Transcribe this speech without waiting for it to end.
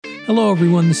Hello,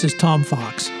 everyone. This is Tom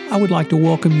Fox. I would like to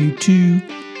welcome you to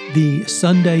the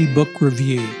Sunday Book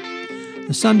Review.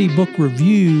 The Sunday Book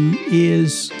Review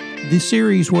is the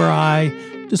series where I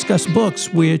discuss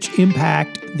books which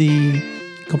impact the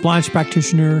compliance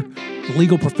practitioner, the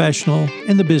legal professional,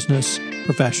 and the business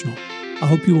professional. I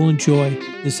hope you will enjoy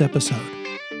this episode.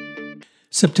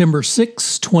 September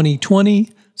 6,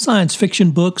 2020, science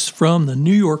fiction books from the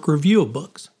New York Review of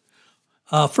Books.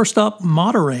 First up,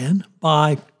 Mataran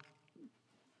by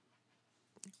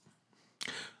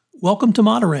Welcome to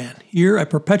Mataran. Here, a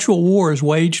perpetual war is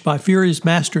waged by furious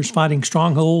masters fighting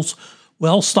strongholds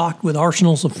well stocked with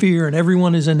arsenals of fear, and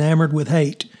everyone is enamored with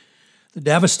hate. The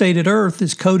devastated earth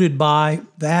is coated by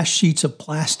vast sheets of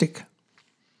plastic,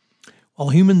 while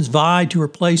humans vie to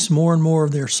replace more and more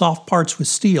of their soft parts with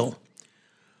steel.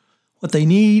 What they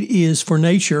need is for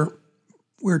nature,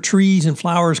 where trees and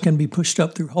flowers can be pushed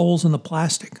up through holes in the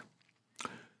plastic.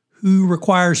 Who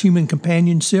requires human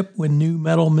companionship when new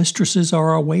metal mistresses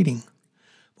are awaiting?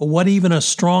 But what even a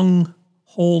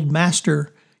stronghold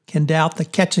master can doubt the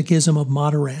catechism of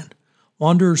Mataran?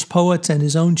 Wanderers, poets, and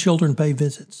his own children pay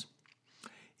visits.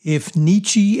 If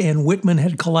Nietzsche and Whitman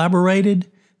had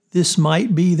collaborated, this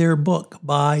might be their book,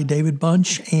 by David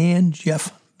Bunch and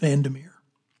Jeff Vandermeer.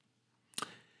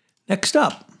 Next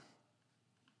up,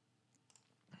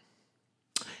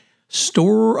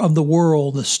 Store of the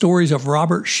World, the stories of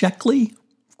Robert Sheckley,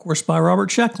 of course by Robert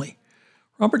Sheckley.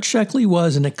 Robert Sheckley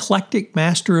was an eclectic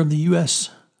master of the U.S.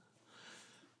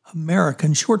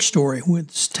 American short story,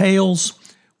 with tales,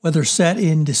 whether set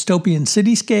in dystopian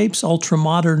cityscapes,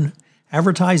 ultra-modern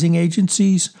advertising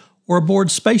agencies, or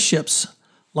aboard spaceships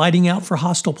lighting out for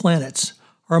hostile planets,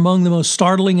 are among the most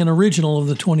startling and original of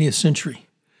the 20th century.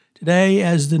 Today,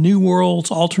 as the new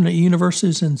world's alternate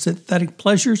universes and synthetic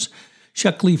pleasures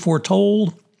Sheckley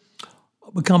foretold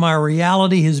become our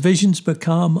reality, his visions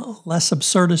become less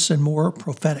absurdist and more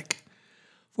prophetic.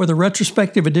 For the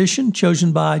retrospective edition,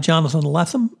 chosen by Jonathan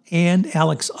Lethem and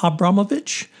Alex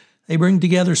Abramovich, they bring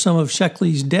together some of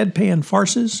Sheckley's deadpan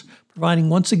farces, providing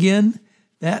once again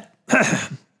that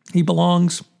he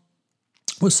belongs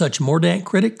with such mordant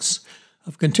critics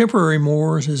of contemporary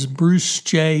mores as Bruce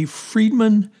J.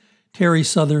 Friedman, Terry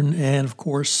Southern, and, of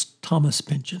course, Thomas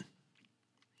Pynchon.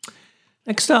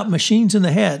 Next up, Machines in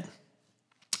the Head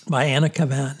by Anna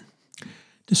Kavan.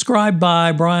 Described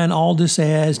by Brian Aldiss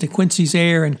as De Quincey's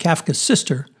heir and Kafka's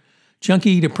sister,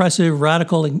 junky, depressive,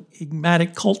 radical,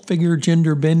 enigmatic cult figure,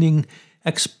 gender-bending,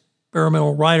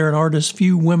 experimental writer and artist,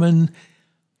 few women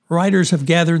writers have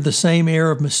gathered the same air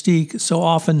of mystique, so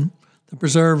often the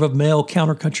preserve of male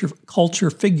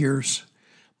counterculture figures.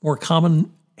 More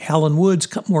common, Helen Woods,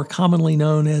 more commonly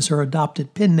known as her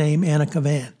adopted pen name, Anna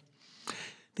Kavan.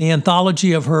 The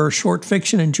anthology of her short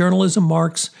fiction and journalism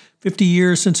marks 50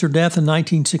 years since her death in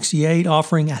 1968,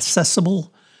 offering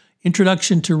accessible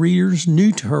introduction to readers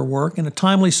new to her work and a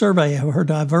timely survey of her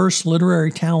diverse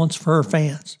literary talents for her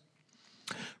fans.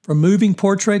 From moving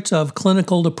portraits of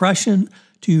clinical depression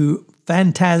to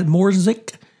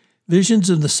phantasmagoric visions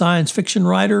of the science fiction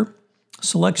writer,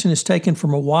 selection is taken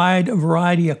from a wide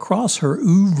variety across her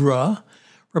oeuvre,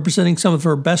 representing some of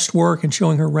her best work and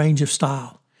showing her range of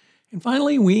style. And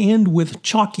finally, we end with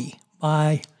Chalky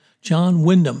by John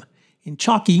Wyndham. In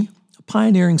Chalky, a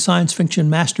pioneering science fiction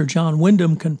master, John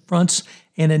Wyndham, confronts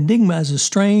an enigma as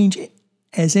strange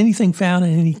as anything found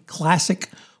in any classic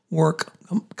work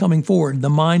coming forward, the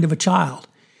mind of a child.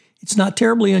 It's not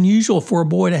terribly unusual for a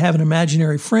boy to have an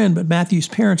imaginary friend, but Matthew's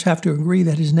parents have to agree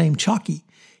that his name, Chalky,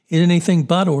 is anything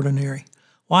but ordinary.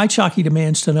 Why, Chalky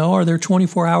demands to know, are there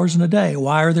 24 hours in a day?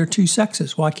 Why are there two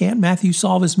sexes? Why can't Matthew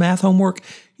solve his math homework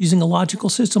using a logical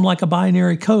system like a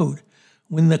binary code?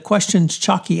 When the questions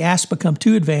Chalky asks become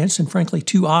too advanced and frankly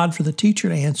too odd for the teacher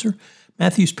to answer,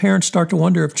 Matthew's parents start to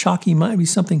wonder if Chalky might be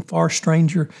something far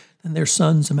stranger than their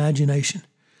son's imagination.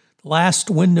 The last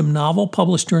Wyndham novel,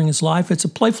 published during his life, it's a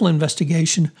playful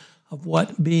investigation of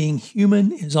what being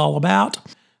human is all about.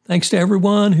 Thanks to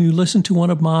everyone who listened to one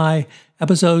of my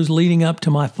episodes leading up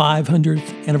to my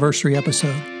 500th anniversary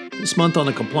episode. This month on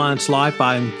The Compliance Life,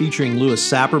 I'm featuring Louis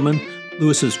Saperman.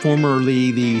 Louis is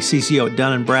formerly the CCO at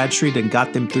Dun & Bradstreet and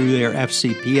got them through their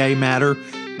FCPA matter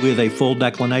with a full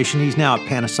declination. He's now at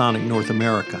Panasonic North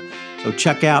America. So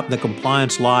check out The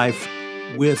Compliance Life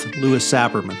with Louis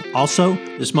Saperman. Also,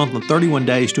 this month on 31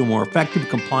 Days to a More Effective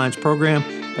Compliance Program,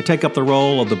 I take up the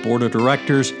role of the Board of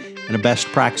Directors in a Best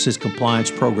Practices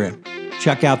Compliance Program.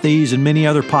 Check out these and many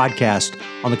other podcasts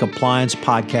on the Compliance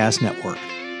Podcast Network.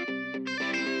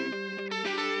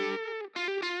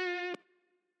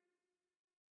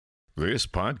 This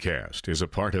podcast is a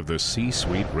part of the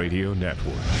C-Suite Radio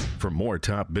Network. For more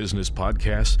top business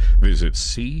podcasts, visit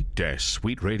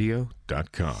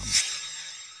c-suiteradio.com.